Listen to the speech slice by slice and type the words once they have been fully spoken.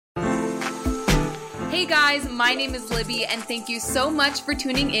Hey guys, my name is Libby, and thank you so much for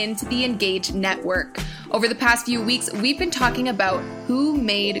tuning in to the Engage Network. Over the past few weeks, we've been talking about who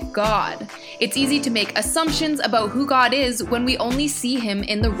made God. It's easy to make assumptions about who God is when we only see him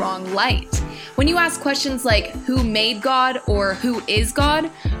in the wrong light. When you ask questions like, who made God or who is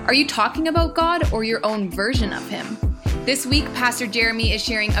God, are you talking about God or your own version of him? This week, Pastor Jeremy is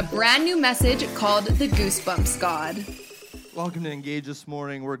sharing a brand new message called the Goosebumps God. Welcome to Engage this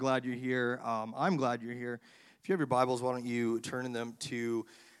morning. We're glad you're here. I'm glad you're here. If you have your Bibles, why don't you turn in them to,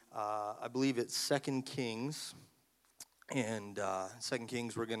 I believe it's 2 Kings. And 2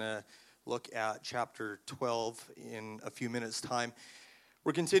 Kings, we're going to look at chapter 12 in a few minutes' time.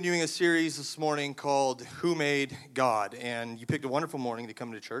 We're continuing a series this morning called Who Made God? And you picked a wonderful morning to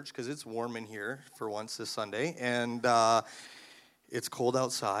come to church because it's warm in here for once this Sunday. And it's cold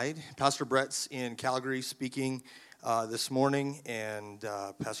outside. Pastor Brett's in Calgary speaking this morning, and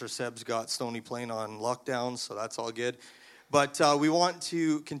Pastor Seb's got Stony Plain on lockdown, so that's all good. But we want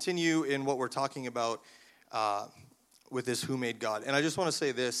to continue in what we're talking about with this Who Made God. And I just want to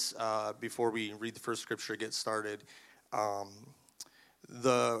say this before we read the first scripture, get started.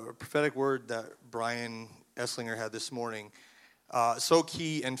 The prophetic word that Brian Esslinger had this morning, so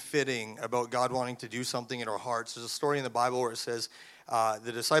key and fitting about God wanting to do something in our hearts. There's a story in the Bible where it says,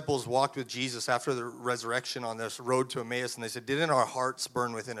 the disciples walked with Jesus after the resurrection on this road to Emmaus, and they said, didn't our hearts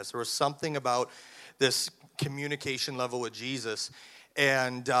burn within us? There was something about this communication level with Jesus.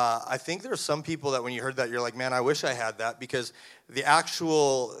 And I think there are some people that when you heard that, you're like, man, I wish I had that, because the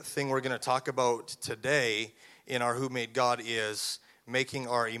actual thing we're going to talk about today in our Who Made God is making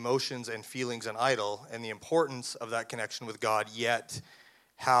our emotions and feelings an idol, and the importance of that connection with God, yet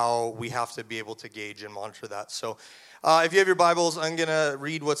how we have to be able to gauge and monitor that. So if you have your Bibles, I'm going to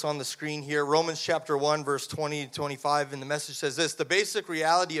read what's on the screen here. Romans chapter 1, verse 20 to 25, and the message says this: the basic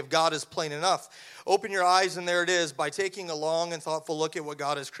reality of God is plain enough. Open your eyes, and there it is. By taking a long and thoughtful look at what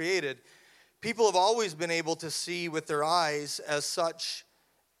God has created, people have always been able to see with their eyes as such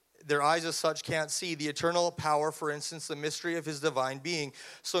can't see the eternal power, for instance, the mystery of his divine being.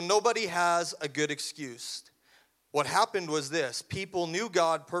 So nobody has a good excuse. What happened was this: people knew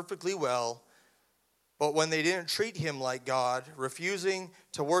God perfectly well, but when they didn't treat him like God, refusing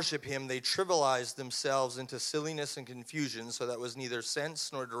to worship him, they trivialized themselves into silliness and confusion, so that was neither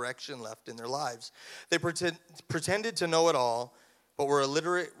sense nor direction left in their lives. They pretended to know it all, but were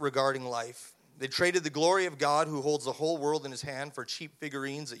illiterate regarding life. They traded the glory of God, who holds the whole world in his hand, for cheap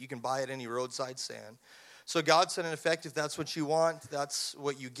figurines that you can buy at any roadside stand. So God said, in effect, if that's what you want, that's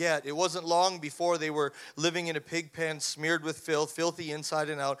what you get. It wasn't long before they were living in a pig pen, smeared with filth, filthy inside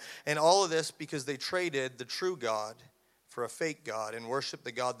and out, and all of this because they traded the true God for a fake God and worshiped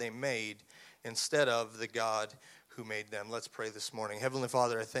the God they made instead of the God who made them. Let's pray this morning. Heavenly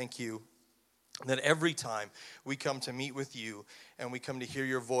Father, I thank you that every time we come to meet with you and we come to hear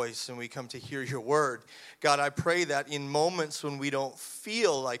your voice and we come to hear your word, God, I pray that in moments when we don't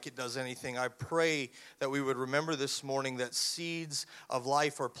feel like it does anything, I pray that we would remember this morning that seeds of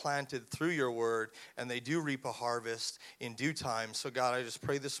life are planted through your word, and they do reap a harvest in due time. So God, I just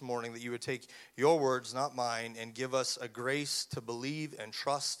pray this morning that you would take your words, not mine, and give us a grace to believe and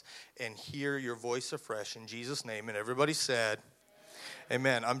trust and hear your voice afresh. In Jesus' name, and everybody said,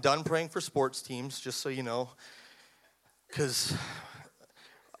 amen. I'm done praying for sports teams, just so you know, because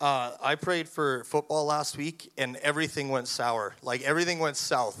I prayed for football last week, and everything went sour. Like, everything went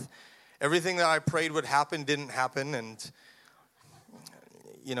south. Everything that I prayed would happen didn't happen, and,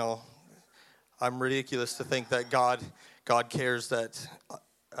 you know, I'm ridiculous to think that God cares that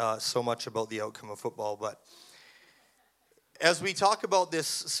so much about the outcome of football. But as we talk about this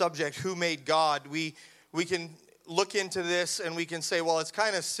subject, who made God, we can look into this and we can say, well, it's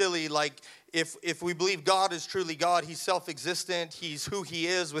kind of silly. Like, if we believe God is truly God, he's self-existent, he's who he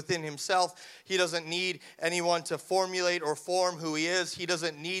is within himself. He doesn't need anyone to formulate or form who he is. He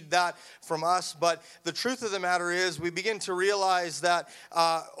doesn't need that from us. But the truth of the matter is, we begin to realize that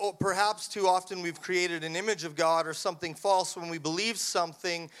perhaps too often we've created an image of God or something false when we believe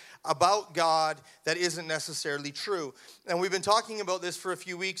something about God that isn't necessarily true. And we've been talking about this for a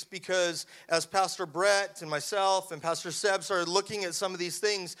few weeks because as Pastor Brett and myself and Pastor Seb started looking at some of these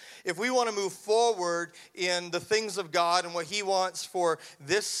things, if we want to move forward in the things of God and what he wants for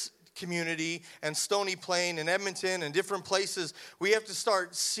this community and Stony Plain and Edmonton and different places, we have to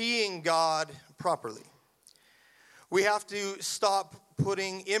start seeing God properly. We have to stop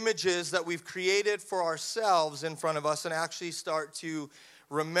putting images that we've created for ourselves in front of us and actually start to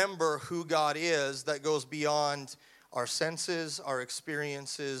remember who God is that goes beyond our senses, our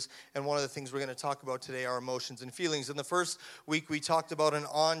experiences, and one of the things we're going to talk about today are emotions and feelings. In the first week, we talked about an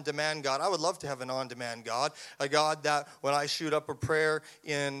on-demand God. I would love to have an on-demand God, a God that when I shoot up a prayer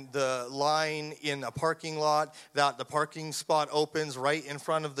in the line in a parking lot, that the parking spot opens right in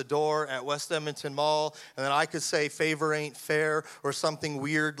front of the door at West Edmonton Mall, and then I could say favor ain't fair or something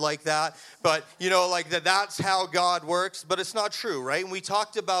weird like that. But, like that's how God works, but it's not true, right? And we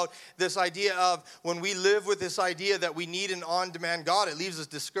talked about this idea of when we live with this idea that we need an on-demand God, it leaves us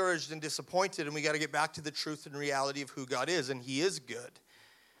discouraged and disappointed, and we got to get back to the truth and reality of who God is, and He is good.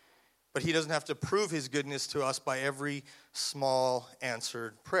 But He doesn't have to prove His goodness to us by every small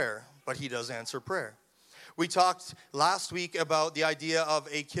answered prayer, but He does answer prayer. We talked last week about the idea of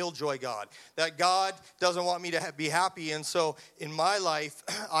a killjoy God, that God doesn't want me to be happy, and so in my life,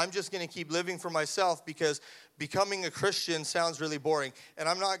 I'm just going to keep living for myself because becoming a Christian sounds really boring, and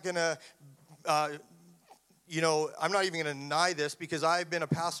I'm not going to I'm not even going to deny this because I've been a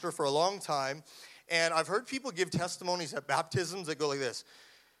pastor for a long time, and I've heard people give testimonies at baptisms that go like this.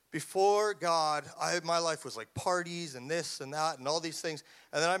 Before God, my life was like parties and this and that and all these things,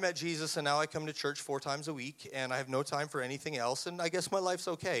 and then I met Jesus, and now I come to church 4 times a week, and I have no time for anything else, and I guess my life's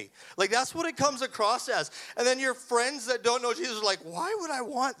okay. Like, that's what it comes across as. And then your friends that don't know Jesus are like, why would I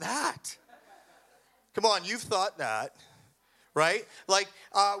want that? Come on, you've thought that. Right? Like,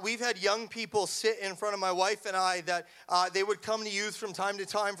 we've had young people sit in front of my wife and I that they would come to youth from time to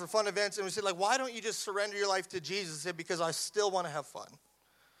time for fun events, and we said, like, why don't you just surrender your life to Jesus? I said, because I still want to have fun.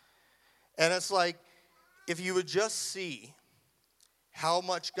 And it's like, if you would just see how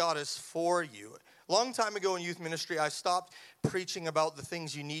much God is for you. A long time ago in youth ministry, I stopped preaching about the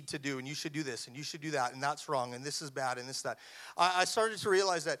things you need to do, and you should do this, and you should do that, and that's wrong, and this is bad, and this, that. I started to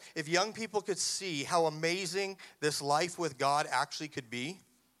realize that if young people could see how amazing this life with God actually could be,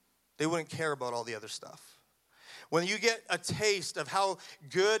 they wouldn't care about all the other stuff. When you get a taste of how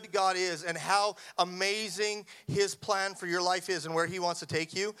good God is and how amazing His plan for your life is and where He wants to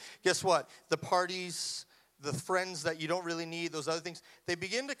take you, guess what? The parties, the friends that you don't really need, those other things, they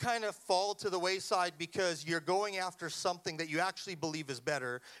begin to kind of fall to the wayside because you're going after something that you actually believe is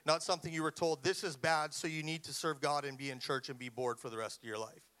better, not something you were told, this is bad, so you need to serve God and be in church and be bored for the rest of your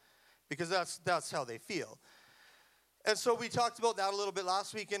life. Because that's how they feel. And so we talked about that a little bit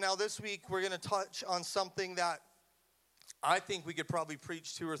last week, and now this week we're going to touch on something that I think we could probably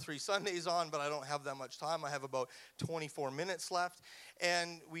preach 2 or 3 Sundays on, but I don't have that much time. I have about 24 minutes left,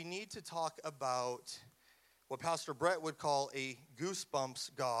 and we need to talk about what Pastor Brett would call a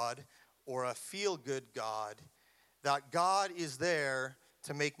Goosebumps God or a feel-good God, that God is there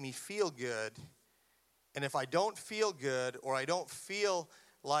to make me feel good, and if I don't feel good or I don't feel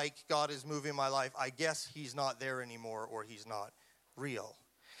like God is moving my life, I guess He's not there anymore or He's not real.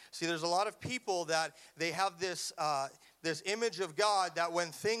 See, there's a lot of people that they have this image of God that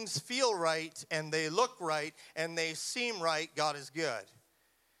when things feel right and they look right and they seem right, God is good.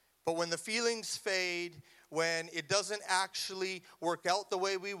 But when the feelings fade, when it doesn't actually work out the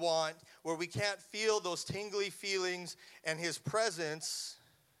way we want, where we can't feel those tingly feelings and His presence,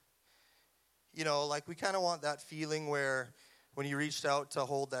 like we kind of want that feeling where when you reached out to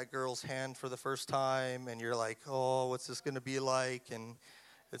hold that girl's hand for the first time and you're like, oh, what's this going to be like? And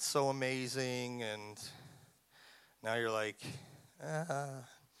it's so amazing. And now you're like,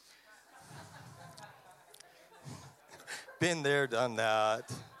 been there, done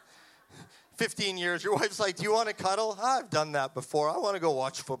that. 15 years, your wife's like, do you want to cuddle? I've done that before. I want to go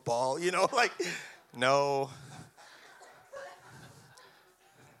watch football. No.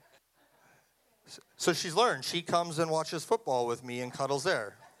 So she's learned. She comes and watches football with me and cuddles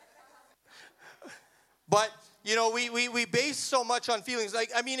there. But, we base so much on feelings.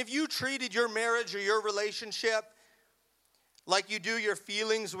 If you treated your marriage or your relationship like you do your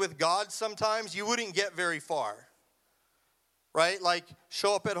feelings with God sometimes, you wouldn't get very far. Right? Like,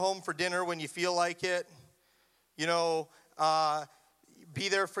 show up at home for dinner when you feel like it. Be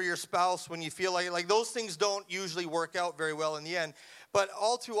there for your spouse when you feel like it. Like, those things don't usually work out very well in the end. But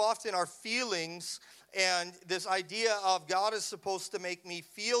all too often, our feelings and this idea of God is supposed to make me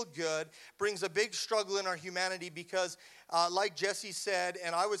feel good brings a big struggle in our humanity because, like Jesse said,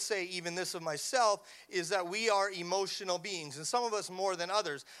 and I would say even this of myself, is that we are emotional beings, and some of us more than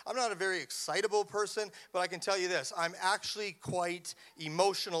others. I'm not a very excitable person, but I can tell you this. I'm actually quite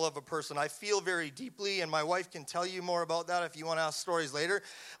emotional of a person. I feel very deeply, and my wife can tell you more about that if you want to ask stories later.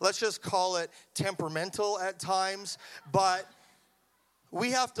 Let's just call it temperamental at times, but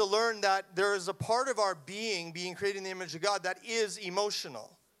we have to learn that there is a part of our being created in the image of God that is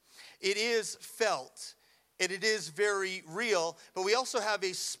emotional. It is felt, and it is very real, but we also have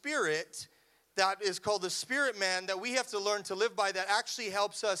a spirit that is called the spirit man that we have to learn to live by that actually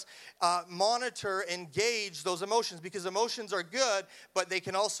helps us monitor and gauge those emotions, because emotions are good, but they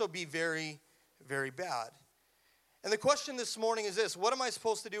can also be very, very bad. And the question this morning is this: what am I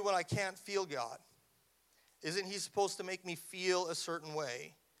supposed to do when I can't feel God? Isn't he supposed to make me feel a certain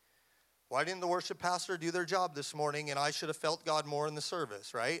way? Why didn't the worship pastor do their job this morning and I should have felt God more in the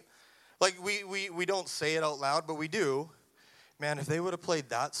service, right? Like we don't say it out loud, but we do. Man, if they would have played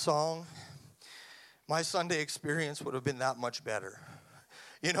that song, my Sunday experience would have been that much better.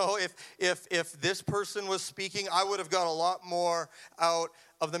 You know, if this person was speaking, I would have got a lot more out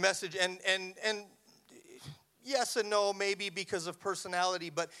of the message. And yes and no, maybe because of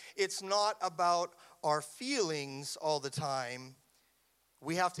personality, but it's not about our feelings all the time.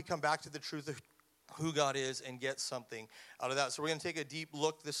 We have to come back to the truth of who God is and get something out of that. So we're going to take a deep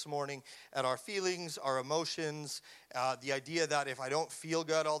look this morning at our feelings, our emotions, the idea that if I don't feel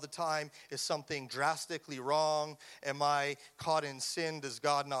good all the time, is something drastically wrong? Am I caught in sin? Does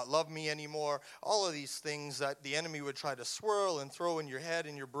God not love me anymore? All of these things that the enemy would try to swirl and throw in your head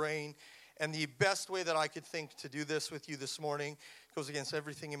and your brain. And the best way that I could think to do this with you this morning, goes against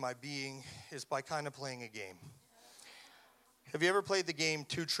everything in my being, is by kind of playing a game. Have you ever played the game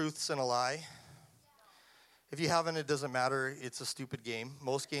Two Truths and a Lie? If you haven't, it doesn't matter. It's a stupid game.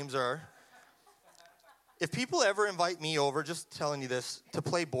 Most games are. If people ever invite me over, just telling you this, to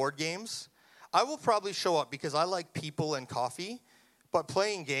play board games, I will probably show up because I like people and coffee. But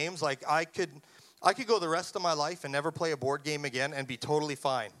playing games, like I could go the rest of my life and never play a board game again and be totally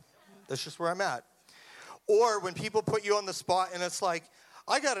fine. That's just where I'm at. Or when people put you on the spot and it's like,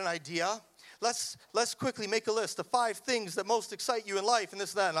 I got an idea. Let's quickly make a list of 5 things that most excite you in life and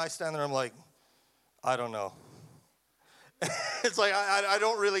this and that. And I stand there, I'm like, I don't know. It's like, I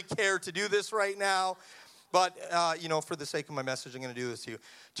don't really care to do this right now. But, for the sake of my message, I'm going to do this to you.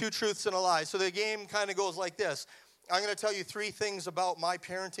 2 truths and a lie. So the game kind of goes like this. I'm going to tell you 3 things about my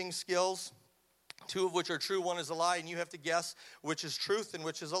parenting skills, 2 of which are true, 1 is a lie, and you have to guess which is truth and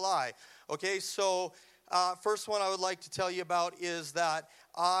which is a lie. Okay, so first one I would like to tell you about is that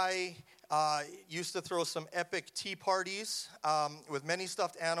I used to throw some epic tea parties with many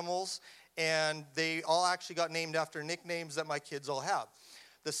stuffed animals, and they all actually got named after nicknames that my kids all have.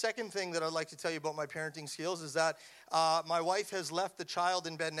 The second thing that I'd like to tell you about my parenting skills is that my wife has left the child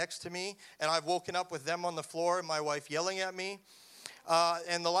in bed next to me, and I've woken up with them on the floor and my wife yelling at me.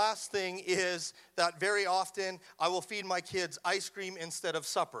 And the last thing is that very often I will feed my kids ice cream instead of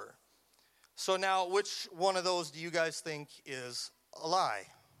supper. So now, which one of those do you guys think is a lie?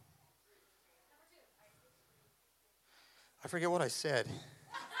 I forget what I said.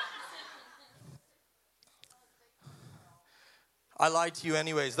 I lied to you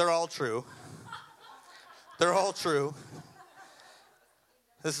anyways. They're all true. They're all true.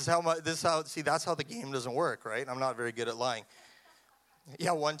 That's how the game doesn't work, right? I'm not very good at lying.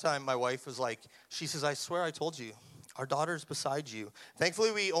 Yeah, one time my wife was like, she says, I swear I told you, our daughter's beside you.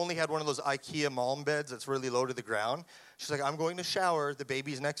 Thankfully, we only had one of those IKEA mom beds that's really low to the ground. She's like, I'm going to shower, the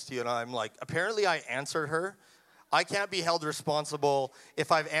baby's next to you. And I'm like, apparently I answered her. I can't be held responsible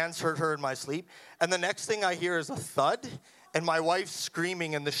if I've answered her in my sleep. And the next thing I hear is a thud, and my wife's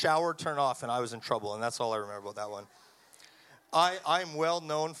screaming, and the shower turned off, and I was in trouble. And that's all I remember about that one. I'm well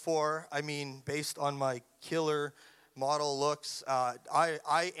known for, based on my killer model looks,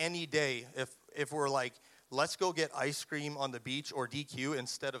 I any day, if we're like, let's go get ice cream on the beach or DQ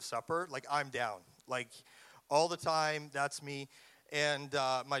instead of supper, like I'm down. Like all the time, that's me. And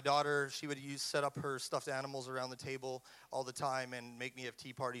my daughter, she would set up her stuffed animals around the table all the time and make me have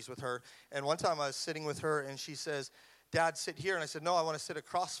tea parties with her. And one time I was sitting with her and she says, Dad, sit here. And I said, no, I want to sit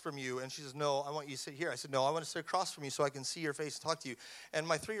across from you. And she says, no, I want you to sit here. I said, no, I want to sit across from you so I can see your face and talk to you. And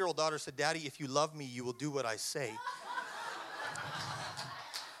my 3-year-old daughter said, Daddy, if you love me, you will do what I say.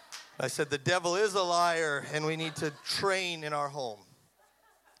 I said, the devil is a liar, and we need to train in our home.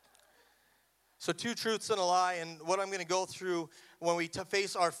 So 2 truths and a lie, and what I'm going to go through when we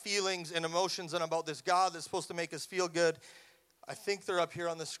face our feelings and emotions and about this God that's supposed to make us feel good, I think they're up here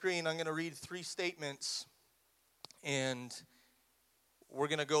on the screen. I'm going to read 3 statements, and we're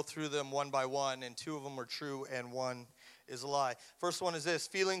going to go through them one by one, and 2 of them are true and 1 is a lie. First one is this: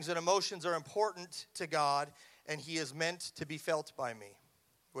 feelings and emotions are important to God, and he is meant to be felt by me.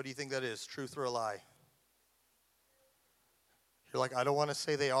 What do you think that is, truth or a lie? You're like, I don't want to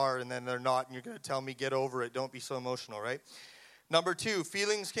say they are, and then they're not, and you're going to tell me, get over it, don't be so emotional, right? Number 2,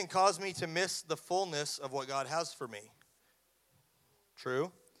 feelings can cause me to miss the fullness of what God has for me.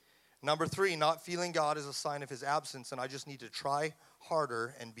 True. Number 3, not feeling God is a sign of his absence, and I just need to try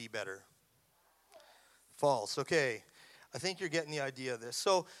harder and be better. False. Okay. I think you're getting the idea of this.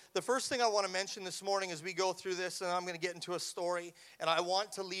 So the first thing I want to mention this morning as we go through this, and I'm going to get into a story, and I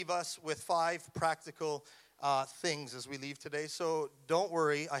want to leave us with 5 practical things as we leave today. So don't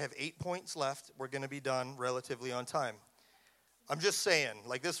worry, I have 8 points left. We're going to be done relatively on time. I'm just saying,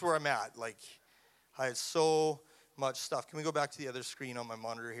 like, this is where I'm at. Like, I had so much stuff. Can we go back to the other screen on my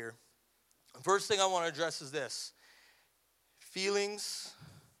monitor here? The first thing I want to address is this. Feelings.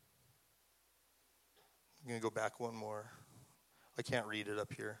 I'm going to go back one more. I can't read it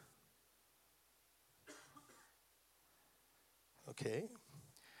up here. Okay.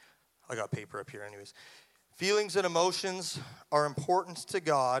 I got paper up here anyways. Feelings and emotions are important to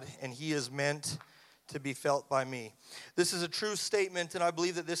God, and He is meant to be felt by me. This is a true statement, and I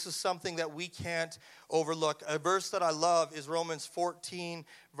believe that this is something that we can't overlook. A verse that I love is Romans 14,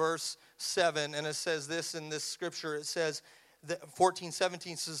 verse 7, and it says this in this scripture. It says,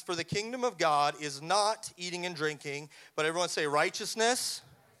 14:17 says, "For the kingdom of God is not eating and drinking," but everyone say righteousness,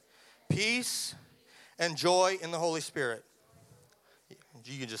 peace, and joy in the Holy Spirit.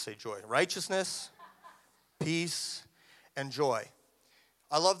 You can just say joy. Righteousness, peace, and joy.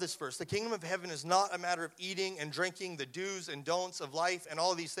 I love this verse. The kingdom of heaven is not a matter of eating and drinking, the do's and don'ts of life and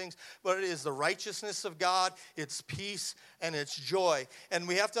all of these things, but it is the righteousness of God, its peace, and its joy. And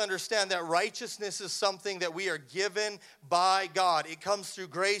we have to understand that righteousness is something that we are given by God. It comes through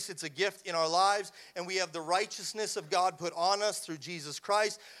grace. It's a gift in our lives, and we have the righteousness of God put on us through Jesus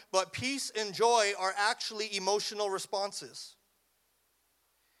Christ. But peace and joy are actually emotional responses.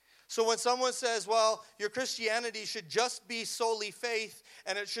 So when someone says, well, your Christianity should just be solely faith,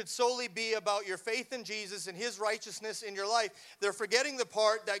 and it should solely be about your faith in Jesus and His righteousness in your life, they're forgetting the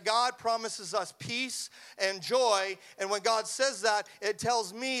part that God promises us peace and joy. And when God says that, it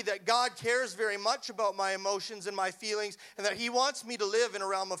tells me that God cares very much about my emotions and my feelings, and that He wants me to live in a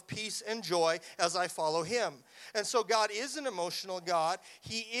realm of peace and joy as I follow Him. And so God is an emotional God.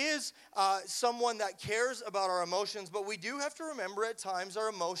 He is someone that cares about our emotions, but we do have to remember at times our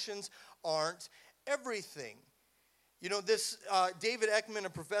emotions aren't everything. You know, this David Ekman, a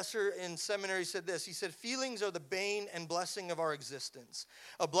professor in seminary, said this. He said, feelings are the bane and blessing of our existence.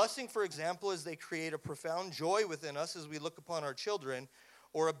 A blessing, for example, is they create a profound joy within us as we look upon our children,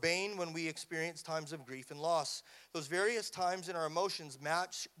 or a bane when we experience times of grief and loss. Those various times in our emotions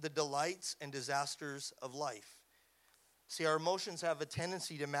match the delights and disasters of life. See, our emotions have a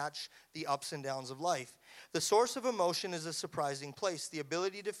tendency to match the ups and downs of life. The source of emotion is a surprising place. The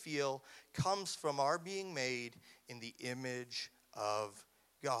ability to feel comes from our being made in the image of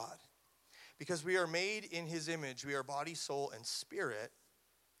God. Because we are made in His image, we are body, soul, and spirit.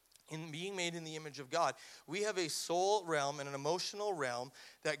 In being made in the image of God, we have a soul realm and an emotional realm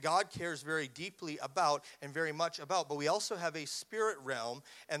that God cares very deeply about and very much about. But we also have a spirit realm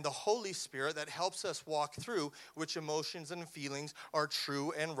and the Holy Spirit that helps us walk through which emotions and feelings are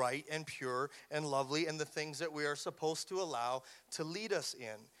true and right and pure and lovely, and the things that we are supposed to allow to lead us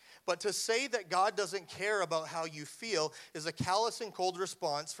in. But to say that God doesn't care about how you feel is a callous and cold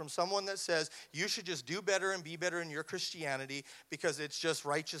response from someone that says you should just do better and be better in your Christianity because it's just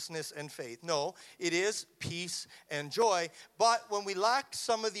righteousness and faith. No, it is peace and joy. But when we lack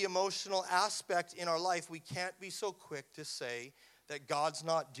some of the emotional aspect in our life, we can't be so quick to say that God's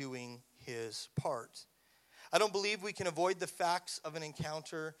not doing His part. I don't believe we can avoid the facts of an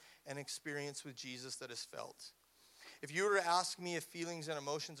encounter and experience with Jesus that is felt. If you were to ask me if feelings and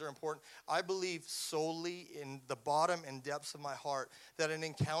emotions are important, I believe solely in the bottom and depths of my heart that an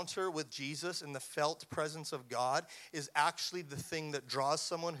encounter with Jesus in the felt presence of God is actually the thing that draws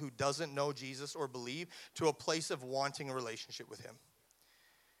someone who doesn't know Jesus or believe to a place of wanting a relationship with Him.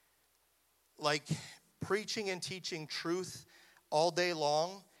 Like preaching and teaching truth all day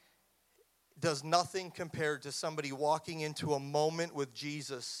long does nothing compared to somebody walking into a moment with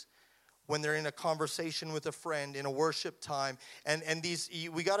Jesus when they're in a conversation with a friend, in a worship time. And these,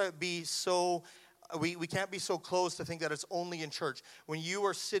 we got to be so, we can't be so close to think that it's only in church. When you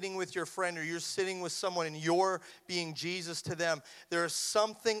are sitting with your friend or you're sitting with someone and you're being Jesus to them, there is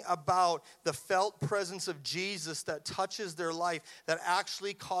something about the felt presence of Jesus that touches their life that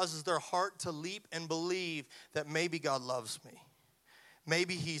actually causes their heart to leap and believe that maybe God loves me.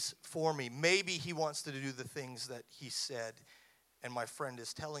 Maybe He's for me. Maybe He wants to do the things that He said and my friend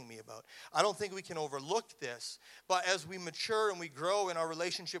is telling me about. I don't think we can overlook this, but as we mature and we grow in our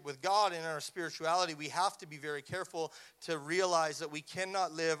relationship with God and in our spirituality, we have to be very careful to realize that we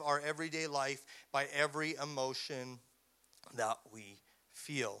cannot live our everyday life by every emotion that we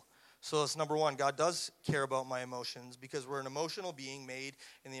feel. So that's number one. God does care about my emotions because we're an emotional being made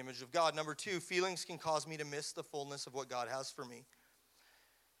in the image of God. Number two, feelings can cause me to miss the fullness of what God has for me.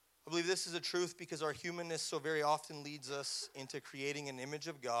 believe this is a truth because our humanness so very often leads us into creating an image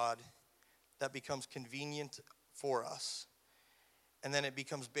of God that becomes convenient for us. And then it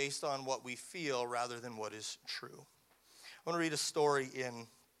becomes based on what we feel rather than what is true. I want to read a story in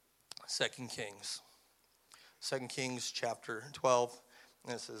 2 Kings. 2 Kings chapter 12,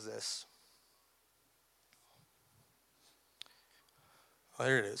 and it says this. Oh,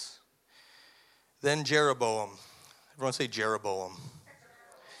 there it is. Then Jeroboam. Everyone say Jeroboam.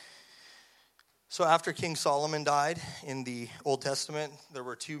 So after King Solomon died in the Old Testament, there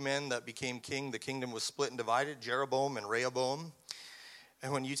were two men that became king. The kingdom was split and divided, Jeroboam and Rehoboam.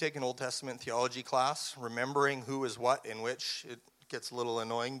 And when you take an Old Testament theology class, remembering who is what in which, it gets a little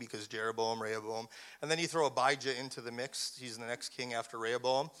annoying because Jeroboam, Rehoboam. And then you throw Abijah into the mix. He's the next king after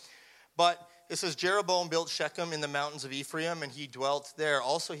Rehoboam. But it says Jeroboam built Shechem in the mountains of Ephraim, and he dwelt there.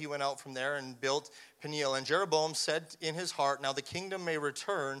 Also he went out from there and built Peniel. And Jeroboam said in his heart, now the kingdom may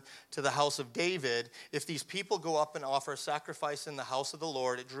return to the house of David if these people go up and offer sacrifice in the house of the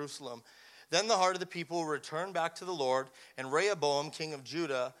Lord at Jerusalem. Then the heart of the people will return back to the Lord, and Rehoboam, king of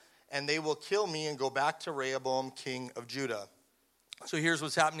Judah, and they will kill me and go back to Rehoboam, king of Judah. So here's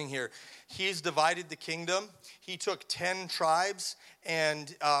what's happening here. He's divided the kingdom. He took 10 tribes,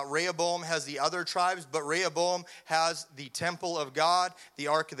 and Rehoboam has the other tribes, but Rehoboam has the temple of God, the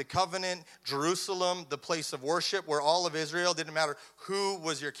Ark of the Covenant, Jerusalem, the place of worship where all of Israel, didn't matter who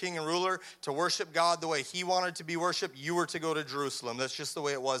was your king and ruler, to worship God the way he wanted to be worshiped, you were to go to Jerusalem. That's just the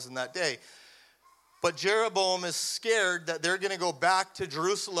way it was in that day. But Jeroboam is scared that they're going to go back to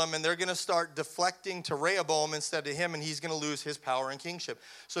Jerusalem and they're going to start deflecting to Rehoboam instead of him, and he's going to lose his power and kingship.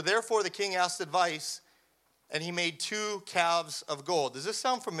 So therefore the king asked advice, and he made 2 calves of gold. Does this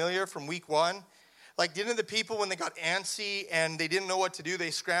sound familiar from week 1? Like, didn't the people, when they got antsy and they didn't know what to do, they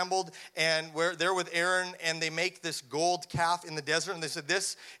scrambled and they're with Aaron and they make this gold calf in the desert, and they said,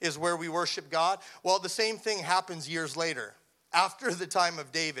 this is where we worship God? Well, the same thing happens years later, after the time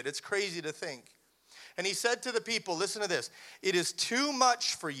of David. It's crazy to think. And he said to the people, listen to this, it is too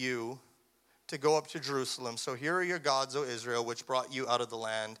much for you to go up to Jerusalem. So here are your gods, O Israel, which brought you out of the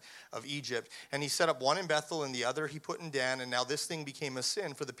land of Egypt. And he set up one in Bethel and the other he put in Dan. And now this thing became a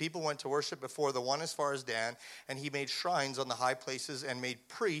sin, for the people went to worship before the one as far as Dan. And he made shrines on the high places and made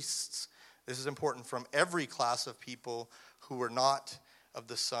priests, this is important, from every class of people who were not of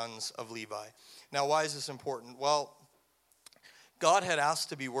the sons of Levi. Now, why is this important? Well, God had asked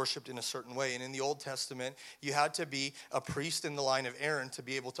to be worshipped in a certain way. And in the Old Testament, you had to be a priest in the line of Aaron to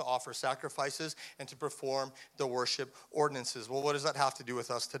be able to offer sacrifices and to perform the worship ordinances. Well, what does that have to do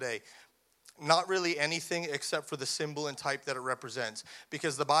with us today? Not really anything except for the symbol and type that it represents.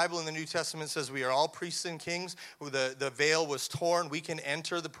 Because the Bible in the New Testament says we are all priests and kings. The veil was torn. We can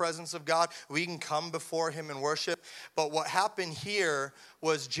enter the presence of God. We can come before him and worship. But what happened here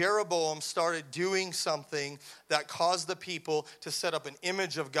was Jeroboam started doing something that caused the people to set up an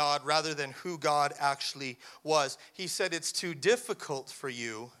image of God rather than who God actually was. He said, it's too difficult for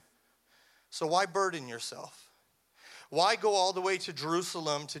you, so why burden yourself? Why go all the way to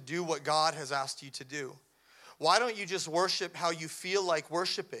Jerusalem to do what God has asked you to do? Why don't you just worship how you feel like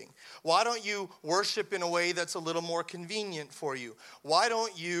worshiping? Why don't you worship in a way that's a little more convenient for you? Why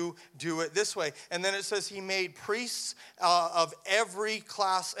don't you do it this way? And then it says he made priests of every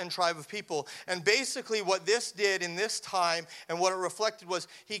class and tribe of people. And basically what this did in this time and what it reflected was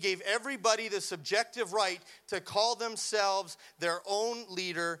he gave everybody the subjective right to call themselves their own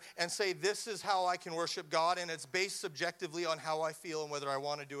leader and say, this is how I can worship God. And it's based subjectively on how I feel and whether I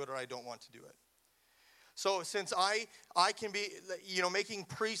want to do it or I don't want to do it. So since I can be, making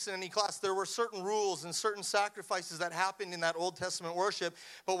priests in any class, there were certain rules and certain sacrifices that happened in that Old Testament worship.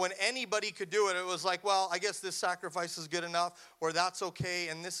 But when anybody could do it, it was like, well, I guess this sacrifice is good enough, or that's okay,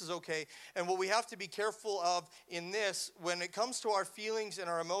 and this is okay. And what we have to be careful of in this, when it comes to our feelings and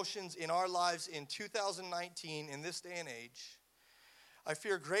our emotions in our lives in 2019, in this day and age, I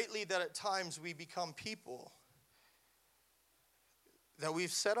fear greatly that at times we become people that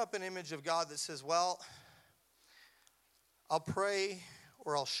we've set up an image of God that says, well, I'll pray,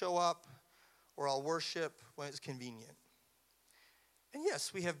 or I'll show up, or I'll worship when it's convenient. And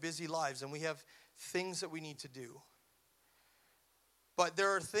yes, we have busy lives, and we have things that we need to do. But there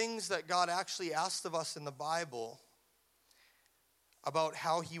are things that God actually asked of us in the Bible about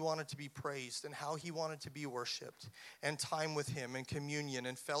how he wanted to be praised and how he wanted to be worshiped, and time with him and communion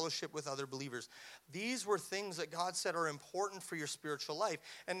and fellowship with other believers. These were things that God said are important for your spiritual life.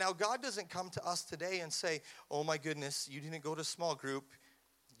 And now God doesn't come to us today and say, oh my goodness, you didn't go to small group,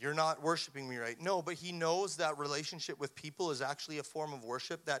 you're not worshiping me right. No, but he knows that relationship with people is actually a form of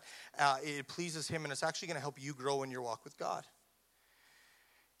worship, that it pleases him, and it's actually going to help you grow in your walk with God.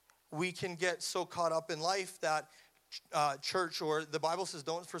 we can get so caught up in life that church, or the Bible says,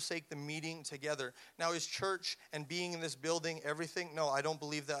 don't forsake the meeting together. Now, is church and being in this building everything? No, I don't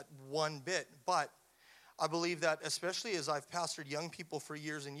believe that one bit. But I believe that, especially as I've pastored young people for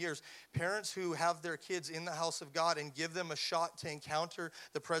years and years, parents who have their kids in the house of God and give them a shot to encounter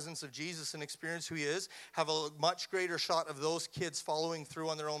the presence of Jesus and experience who he is, have a much greater shot of those kids following through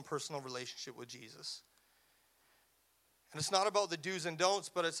on their own personal relationship with Jesus. And it's not about the do's and don'ts,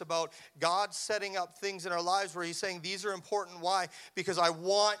 but it's about God setting up things in our lives where he's saying, these are important. Why? Because I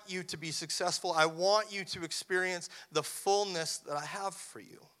want you to be successful. I want you to experience the fullness that I have for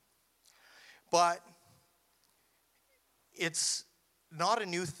you. But it's not a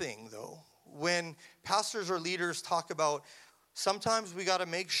new thing, though. When pastors or leaders talk about, sometimes we got to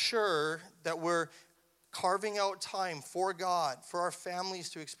make sure that we're carving out time for God, for our families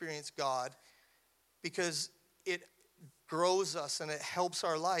to experience God, because it grows us and it helps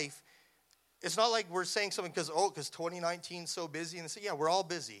our life. It's not like we're saying something because 2019 is so busy, and say, yeah, we're all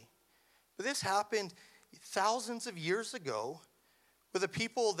busy. But this happened thousands of years ago with the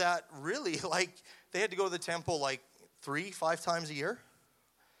people that really, they had to go to the temple 3-5 times a year.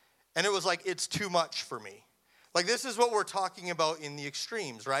 And it was it's too much for me. This is what we're talking about in the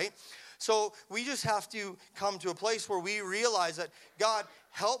extremes, right? So we just have to come to a place where we realize that, God,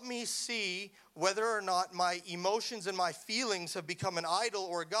 help me see whether or not my emotions and my feelings have become an idol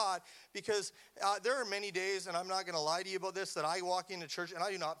or God, because there are many days, and I'm not going to lie to you about this, that I walk into church and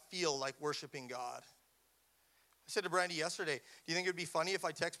I do not feel like worshiping God. I said to Brandy yesterday, do you think it would be funny if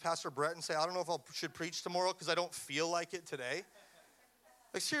I text Pastor Brett and say, I don't know if I should preach tomorrow because I don't feel like it today?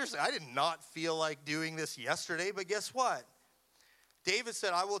 Seriously, I did not feel like doing this yesterday, but guess what? David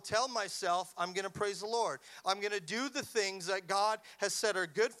said, I will tell myself I'm going to praise the Lord. I'm going to do the things that God has said are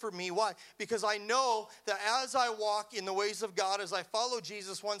good for me. Why? Because I know that as I walk in the ways of God, as I follow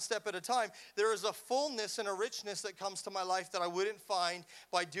Jesus one step at a time, there is a fullness and a richness that comes to my life that I wouldn't find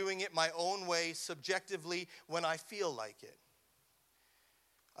by doing it my own way, subjectively, when I feel like it.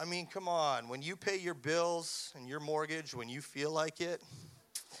 I mean, come on. When you pay your bills and your mortgage, when you feel like it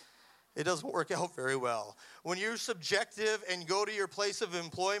doesn't work out very well. When you're subjective and go to your place of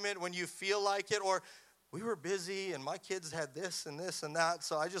employment when you feel like it, or we were busy and my kids had this and this and that,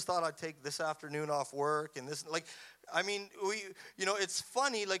 so I just thought I'd take this afternoon off work and this, it's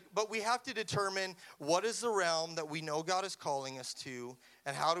funny, but we have to determine what is the realm that we know God is calling us to,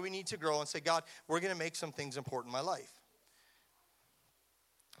 and how do we need to grow and say, God, we're going to make some things important in my life.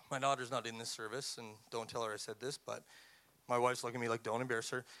 My daughter's not in this service, and don't tell her I said this, but my wife's looking at me like, don't embarrass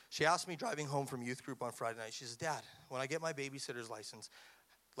her. She asked me driving home from youth group on Friday night. She says, Dad, when I get my babysitter's license,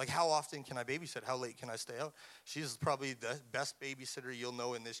 how often can I babysit? How late can I stay out? She's probably the best babysitter you'll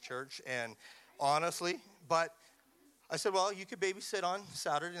know in this church. And honestly, but I said, well, you could babysit on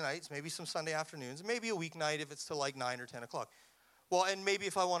Saturday nights, maybe some Sunday afternoons, maybe a weeknight if it's till 9 or 10 o'clock. Well, and maybe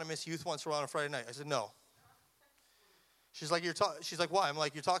if I want to miss youth once in a while on a Friday night. I said, no. She's like, why? I'm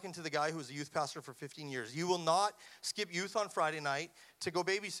like, you're talking to the guy who was a youth pastor for 15 years. You will not skip youth on Friday night to go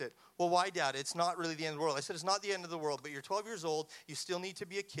babysit. Well, why, Dad? It's not really the end of the world. I said, it's not the end of the world, but you're 12 years old. You still need to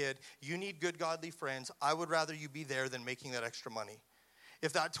be a kid. You need good, godly friends. I would rather you be there than making that extra money.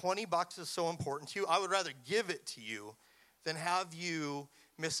 If that $20 is so important to you, I would rather give it to you than have you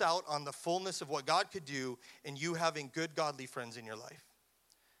miss out on the fullness of what God could do in you having good, godly friends in your life.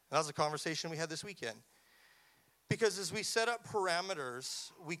 And that was a conversation we had this weekend. Because as we set up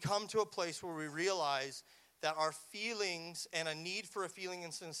parameters, we come to a place where we realize that our feelings and a need for a feeling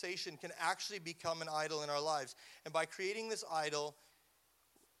and sensation can actually become an idol in our lives. And by creating this idol,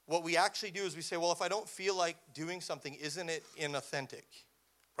 what we actually do is we say, well, if I don't feel like doing something, isn't it inauthentic?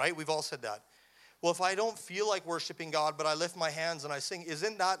 Right? We've all said that. Well, if I don't feel like worshiping God, but I lift my hands and I sing,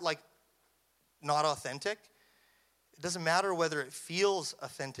 isn't that not authentic? It doesn't matter whether it feels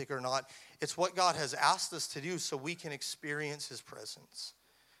authentic or not. It's what God has asked us to do so we can experience his presence.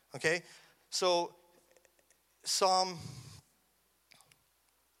 Okay? So,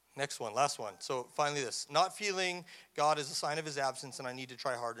 last one. So finally this. Not feeling God is a sign of his absence and I need to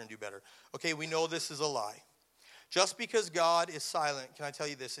try harder and do better. Okay, we know this is a lie. Just because God is silent, can I tell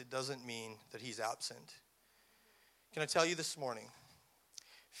you this? It doesn't mean that he's absent. Can I tell you this morning?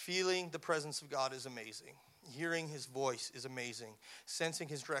 Feeling the presence of God is amazing. Hearing his voice is amazing. Sensing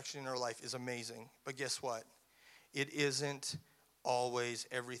his direction in our life is amazing. But guess what? It isn't always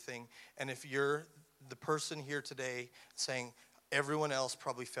everything. And if you're the person here today saying, everyone else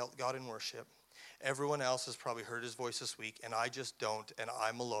probably felt God in worship, everyone else has probably heard his voice this week, and I just don't, and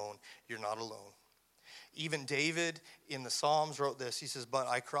I'm alone, you're not alone. Even David in the Psalms wrote this. He says, but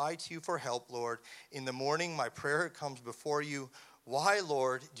I cry to you for help, Lord. In the morning my prayer comes before you. Why,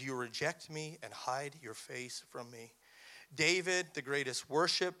 Lord, do you reject me and hide your face from me? David, the greatest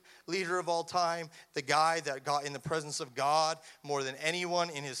worship leader of all time, the guy that got in the presence of God more than anyone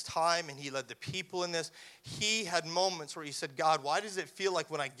in his time, and he led the people in this. He had moments where he said, God, why does it feel like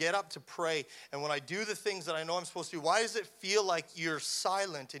when I get up to pray and when I do the things that I know I'm supposed to do, why does it feel like you're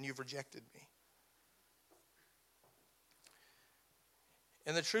silent and you've rejected me?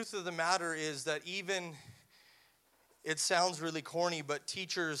 And the truth of the matter is that even, it sounds really corny, but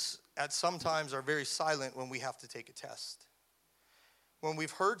teachers at some times are very silent when we have to take a test. When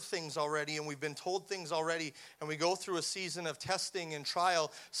we've heard things already and we've been told things already and we go through a season of testing and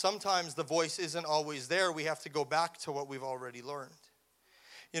trial, sometimes the voice isn't always there. We have to go back to what we've already learned.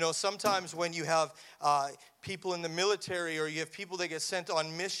 You know, sometimes when you have people in the military or you have people that get sent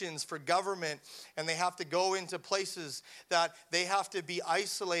on missions for government and they have to go into places that they have to be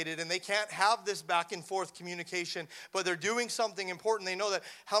isolated and they can't have this back and forth communication, but they're doing something important. They know that.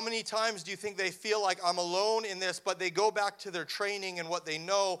 How many times do you think they feel like I'm alone in this, but they go back to their training and what they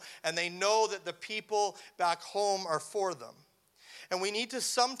know, and they know that the people back home are for them? And we need to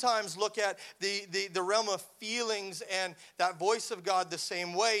sometimes look at the realm of feelings and that voice of God the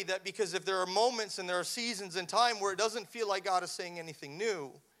same way, that because if there are moments and there are seasons in time where it doesn't feel like God is saying anything new,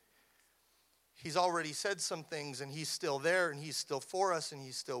 he's already said some things and he's still there and he's still for us and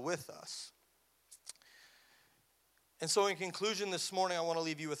he's still with us. And so in conclusion this morning, I want to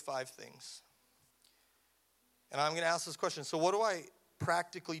leave you with 5 things. And I'm going to ask this question. So what do I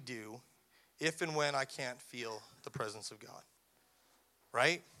practically do if and when I can't feel the presence of God?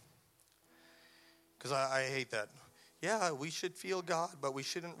 Right? Because I hate that. Yeah, we should feel God, but we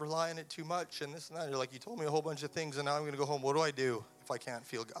shouldn't rely on it too much and this and that. You're like, you told me a whole bunch of things and now I'm going to go home. What do I do if I can't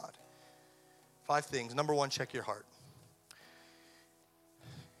feel God? 5 things. Number 1, check your heart.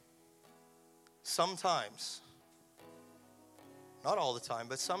 Sometimes, not all the time,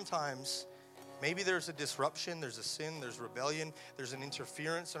 but sometimes, maybe there's a disruption, there's a sin, there's rebellion, there's an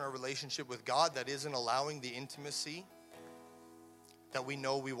interference in our relationship with God that isn't allowing the intimacy that we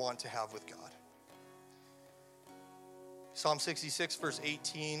know we want to have with God. Psalm 66 verse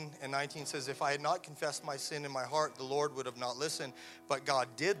 18 and 19 says, if I had not confessed my sin in my heart, the Lord would have not listened, but God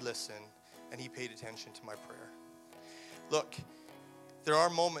did listen and he paid attention to my prayer. Look, there are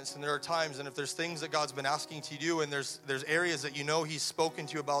moments and there are times, and if there's things that God's been asking to do and there's areas that you know he's spoken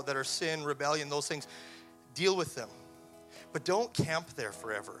to you about that are sin, rebellion, those things, deal with them. But don't camp there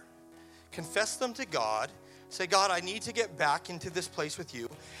forever. Confess them to God. Say, God, I need to get back into this place with you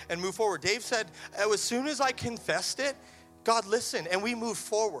and move forward. Dave said, as soon as I confessed it, God listened and we moved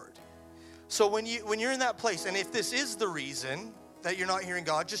forward. So when you're in that place, and if this is the reason that you're not hearing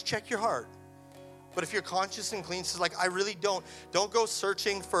God, just check your heart. But if you're conscious and clean, says like, I really don't go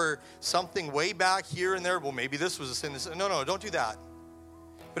searching for something way back here and there. Well, maybe this was a sin. No, don't do that.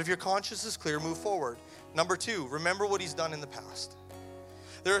 But if your conscience is clear, move forward. Number 2, remember what he's done in the past.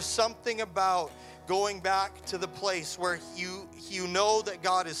 There's something about going back to the place where you know that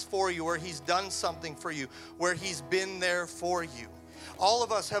God is for you, where he's done something for you, where he's been there for you. All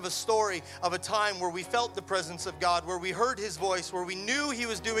of us have a story of a time where we felt the presence of God, where we heard his voice, where we knew he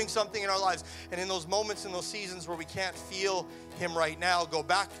was doing something in our lives. And in those moments, in those seasons where we can't feel him right now, go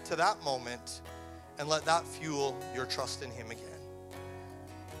back to that moment and let that fuel your trust in him again.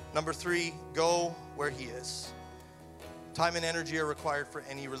 Number 3, go where he is. Time and energy are required for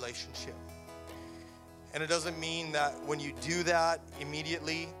any relationship. And it doesn't mean that when you do that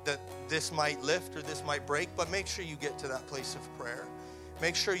immediately that this might lift or this might break, but make sure you get to that place of prayer.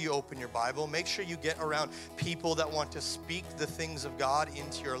 Make sure you open your Bible. Make sure you get around people that want to speak the things of God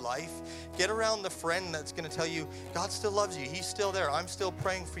into your life. Get around the friend that's going to tell you, God still loves you. He's still there. I'm still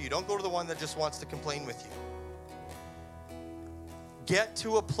praying for you. Don't go to the one that just wants to complain with you. Get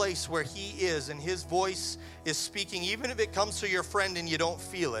to a place where he is and his voice is speaking, even if it comes through your friend and you don't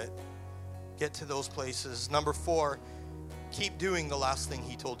feel it. Get to those places. Number 4, keep doing the last thing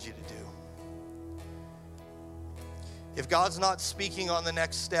he told you to do. If God's not speaking on the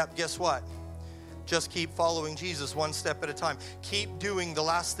next step, guess what? Just keep following Jesus one step at a time. Keep doing the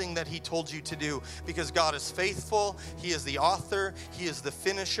last thing that he told you to do, because God is faithful. He is the author. He is the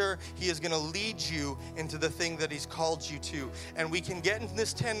finisher. He is going to lead you into the thing that he's called you to. And we can get in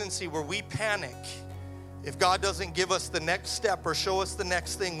this tendency where we panic if God doesn't give us the next step or show us the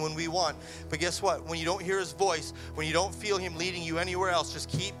next thing when we want. But guess what? When you don't hear his voice, when you don't feel him leading you anywhere else, just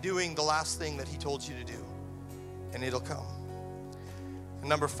keep doing the last thing that he told you to do, and it'll come. And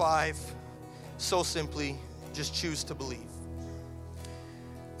number 5, so simply, just choose to believe.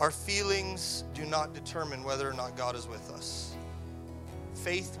 Our feelings do not determine whether or not God is with us.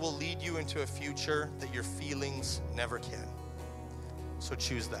 Faith will lead you into a future that your feelings never can. So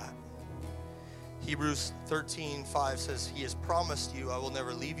choose that. Hebrews 13:5 says, He has promised you, I will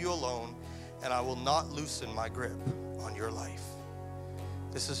never leave you alone, and I will not loosen my grip on your life.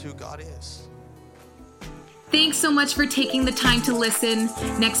 This is who God is. Thanks so much for taking the time to listen.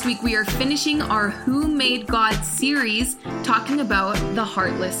 Next week, we are finishing our Who Made God series, talking about the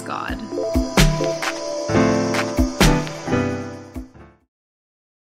heartless God.